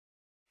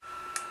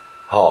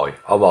Hi,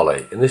 I'm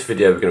Ollie. In this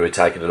video we're going to be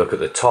taking a look at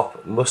the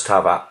top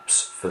must-have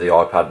apps for the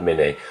iPad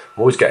mini. I'm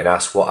always getting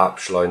asked what app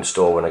shall I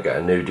install when I get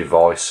a new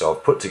device, so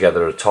I've put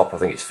together a top, I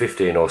think it's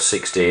 15 or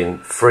 16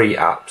 free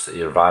apps that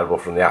are available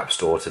from the App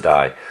Store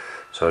today.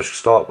 So I should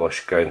start by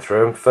going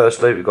through them.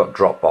 Firstly, we've got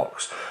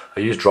Dropbox.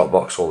 I use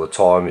Dropbox all the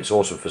time. It's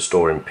awesome for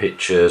storing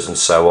pictures and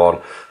so on.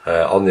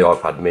 On the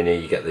iPad mini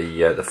you get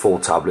the full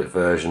tablet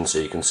version, so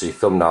you can see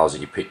thumbnails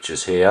of your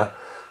pictures here.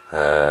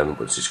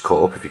 Once it's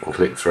cut up, if you can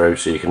click through,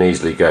 so you can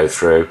easily go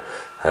through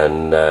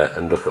and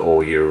look at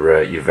all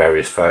your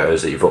various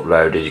photos that you've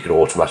uploaded. You can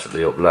automatically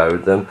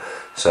upload them,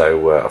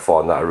 so I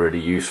find that a really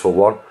useful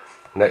one.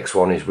 Next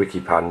one is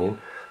Wikipanion.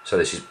 So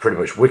this is pretty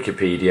much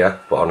Wikipedia,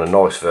 but on a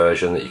nice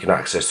version that you can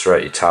access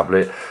throughout your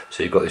tablet.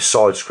 So you've got this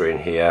side screen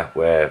here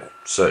where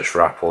search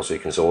for Apple, so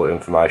you can see all the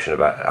information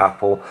about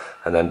Apple,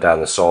 and then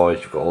down the side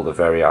you've got all the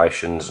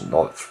variations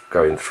like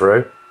going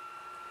through.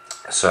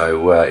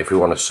 So if we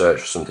want to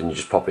search for something, you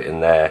just pop it in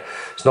there.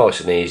 It's nice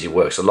and easy,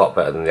 works a lot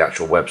better than the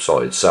actual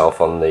website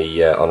itself on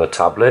a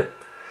tablet.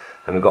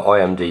 And we've got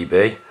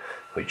IMDb,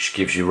 which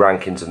gives you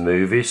rankings of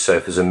movies. So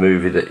if there's a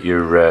movie that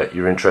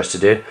you're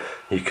interested in,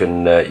 you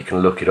can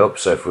look it up.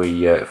 So if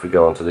we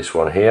go onto this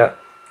one here,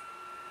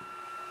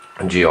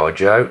 and G.I.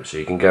 Joe, so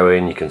you can go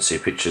in, you can see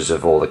pictures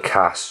of all the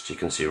cast, you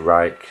can see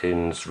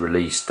rankings,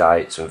 release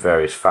dates, and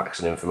various facts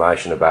and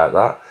information about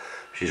that,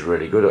 which is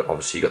really good.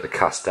 Obviously you've got the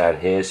cast down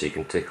here, so you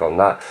can tick on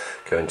that,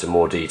 go into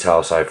more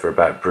detail, say for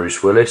about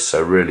Bruce Willis.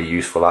 So really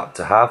useful app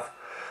to have.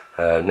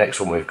 Next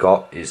one we've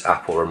got is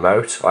Apple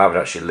Remote. I haven't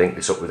actually linked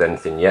this up with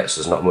anything yet,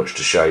 so there's not much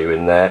to show you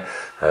in there,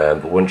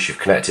 but once you've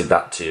connected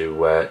that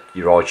to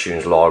your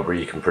iTunes library,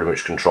 you can pretty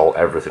much control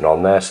everything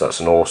on there, so that's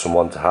an awesome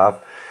one to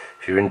have.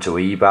 If you're into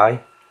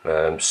eBay,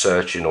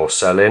 searching or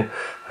selling,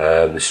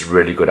 this is a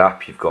really good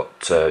app. You've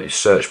got your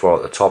search bar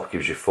at the top,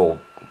 gives you full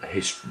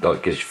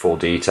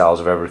details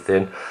of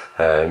everything.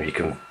 You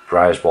can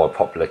browse by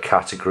popular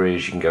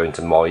categories, you can go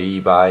into My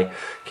eBay,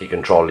 keep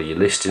control of your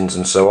listings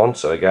and so on.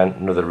 So again,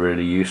 another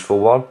really useful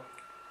one.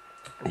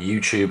 The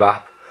YouTube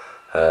app,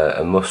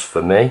 a must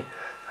for me.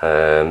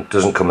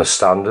 Doesn't come as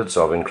standard,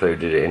 so I've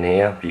included it in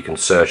here. You can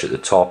search at the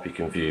top, you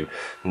can view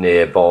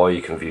nearby,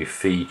 you can view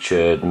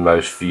featured,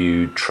 most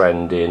viewed,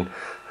 trending,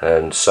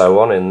 and so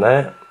on in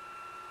there.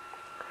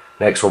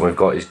 Next one we've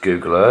got is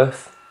Google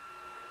Earth.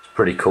 It's a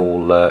pretty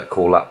cool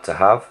app to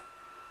have.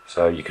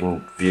 So you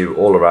can view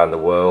all around the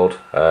world.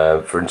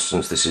 For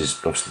instance, this is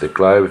obviously the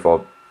globe. If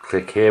I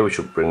click here, which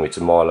will bring me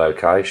to my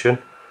location.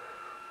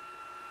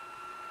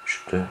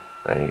 There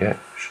you go.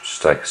 Should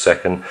just take a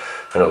second,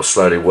 and it'll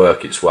slowly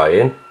work its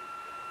way in.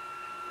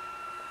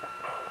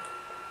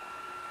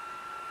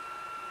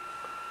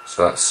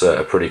 So that's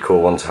a pretty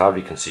cool one to have.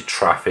 You can see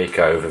traffic,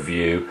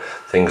 overview,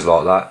 things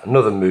like that.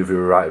 Another movie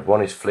related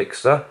one is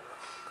Flixster.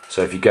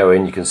 So if you go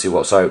in, you can see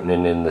what's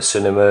opening in the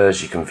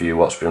cinemas, you can view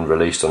what's been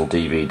released on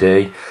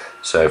DVD.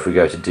 So if we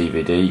go to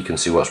DVD, you can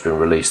see what's been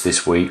released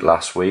this week,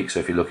 last week. So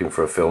if you're looking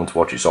for a film to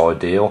watch, it's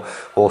ideal.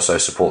 Also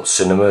supports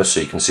cinemas, so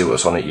you can see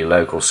what's on at your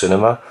local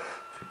cinema.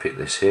 If you pick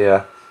this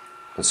here,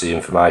 you can see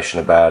information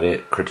about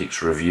it,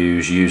 critics'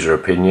 reviews, user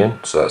opinion.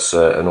 So that's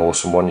an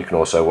awesome one. You can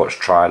also watch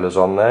trailers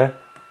on there.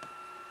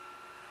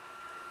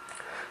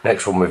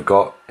 Next one we've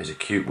got is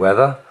Acute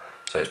Weather.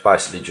 So it's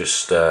basically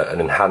just an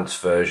enhanced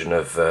version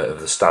of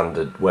the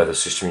standard weather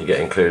system you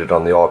get included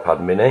on the iPad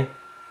mini.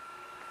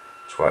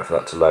 Just wait for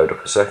that to load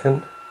up a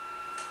second.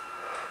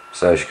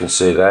 So as you can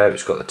see there,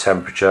 it's got the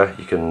temperature.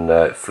 You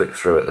can flick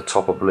through at the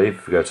top, I believe,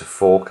 if we go to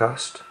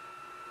forecast.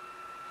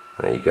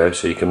 There you go,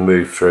 so you can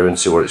move through and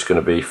see what it's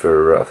going to be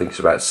for, I think it's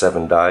about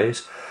 7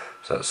 days.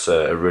 So that's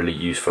a really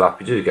useful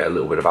app. You do get a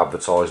little bit of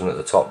advertising at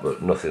the top,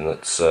 but nothing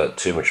that's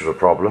too much of a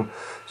problem.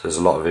 So there's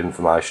a lot of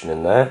information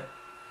in there.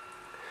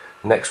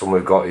 Next one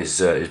we've got is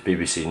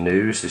BBC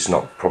News. It's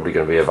not probably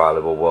going to be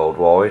available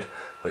worldwide,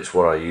 but it's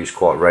one I use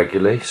quite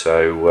regularly.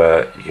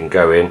 So you can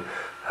go in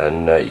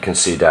and you can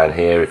see down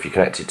here, if you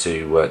connect it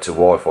to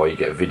Wi-Fi, you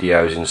get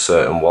videos in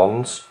certain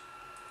ones.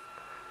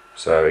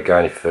 So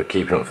again, if you're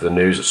keeping up for the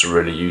news, it's a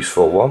really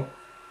useful one.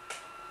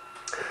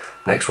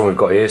 Next one we've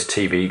got here is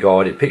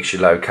TVGod. It picks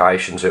your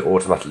location, so it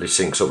automatically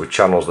syncs up with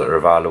channels that are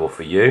available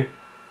for you.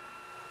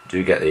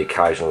 Do get the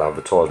occasional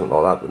advertisement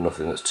like that, but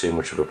nothing that's too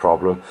much of a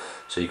problem.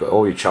 So you've got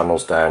all your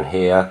channels down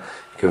here.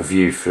 You can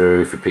view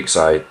through. If you pick,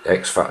 say,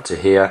 X Factor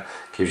here,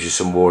 gives you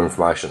some more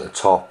information at the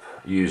top,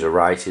 user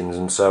ratings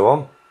and so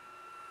on.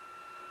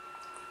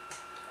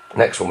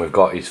 Next one we've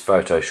got is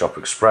Photoshop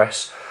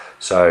Express.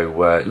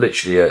 So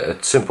literally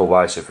a simple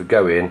way. So if we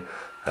go in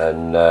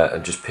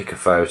and just pick a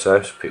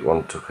photo, so pick one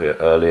I took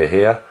earlier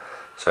here.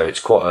 So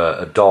it's quite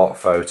a dark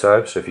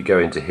photo. So if you go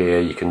into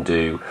here, you can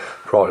do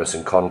brightness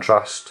and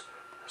contrast.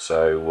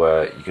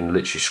 So you can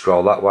literally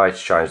scroll that way to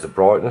change the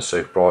brightness,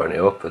 so brighten it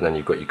up, and then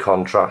you've got your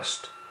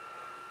contrast.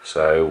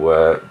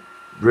 So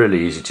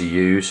really easy to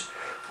use.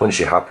 Once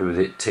you're happy with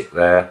it, tick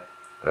there,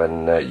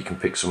 and you can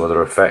pick some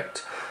other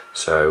effect.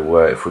 So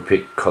if we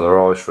pick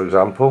colorize, for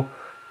example,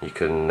 you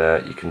can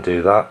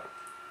do that.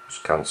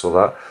 Just cancel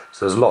that.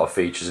 So there's a lot of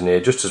features in here.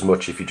 Just as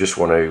much if you just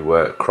want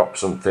to crop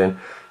something,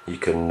 you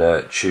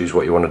can choose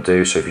what you want to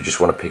do. So if you just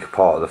want to pick a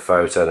part of the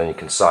photo, then you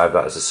can save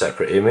that as a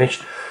separate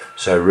image.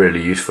 So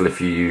really useful if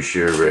you use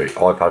your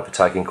iPad for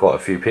taking quite a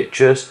few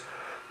pictures.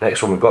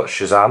 Next one, we've got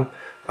Shazam.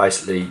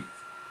 Basically,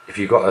 if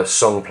you've got a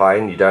song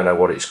playing, you don't know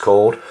what it's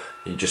called,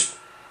 you just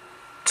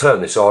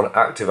turn this on,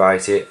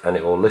 activate it, and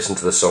it will listen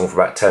to the song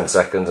for about 10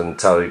 seconds and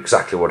tell you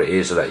exactly what it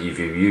is, so that you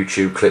view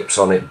YouTube clips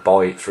on it,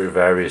 buy it through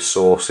various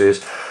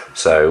sources.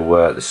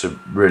 So this is a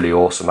really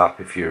awesome app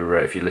if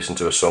you listen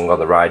to a song on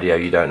the radio,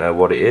 you don't know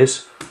what it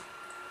is.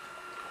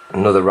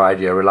 Another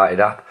radio related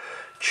app,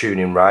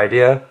 TuneIn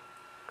Radio.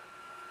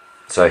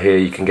 So here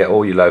you can get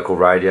all your local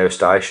radio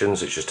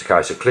stations. It's just a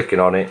case of clicking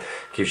on it,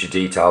 gives you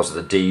details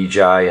of the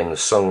DJ and the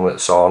song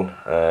that's on,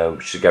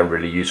 which is again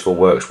really useful,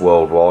 works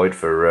worldwide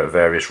for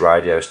various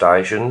radio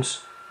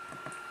stations.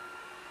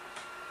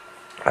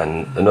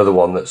 And another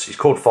one it's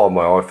called Find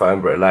My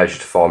iPhone, but it allows you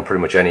to find pretty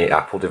much any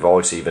Apple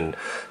device, even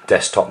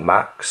desktop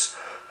Macs.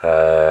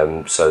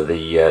 So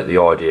the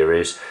idea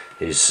is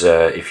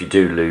if you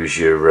do lose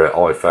your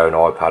iPhone,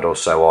 iPad or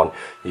so on,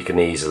 you can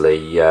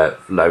easily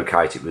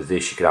locate it with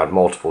this. You can add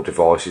multiple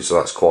devices, so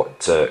that's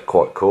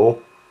quite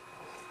cool.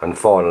 And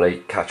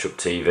finally, Catchup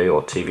TV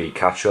or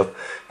TVCatchup.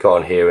 Go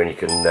on here and you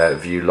can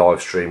view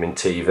live streaming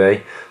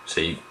TV.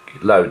 So it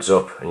loads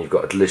up and you've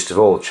got a list of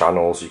all the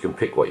channels. You can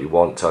pick what you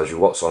want, tells you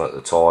what's on at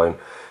the time.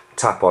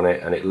 Tap on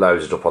it and it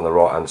loads it up on the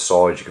right hand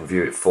side. You can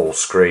view it full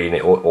screen.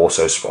 It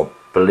also, I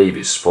believe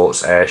it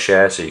supports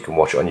AirShare, so you can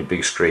watch it on your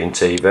big screen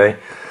TV.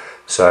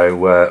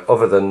 So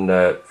other than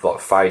like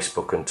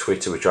Facebook and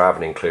Twitter, which I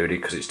haven't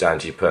included because it's down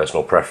to your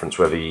personal preference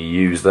whether you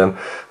use them,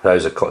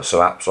 those are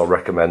some apps I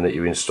recommend that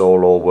you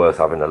install, all worth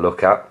having a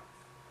look at.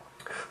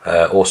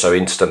 Also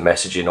instant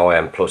messaging,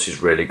 IM Plus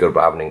is really good,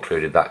 but I haven't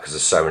included that because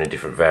there's so many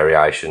different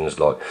variations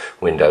like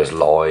Windows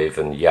Live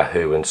and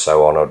Yahoo and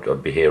so on.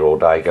 I'd be here all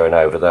day going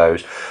over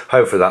those.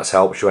 Hopefully that's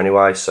helped you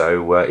anyway.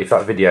 So if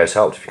that video has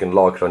helped, if you can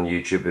like it on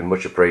YouTube, it'd be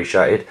much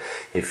appreciated.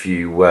 If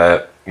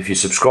you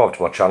subscribe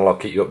to my channel, I'll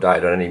keep you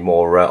updated on any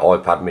more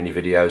iPad mini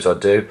videos I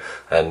do.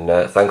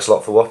 And thanks a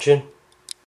lot for watching.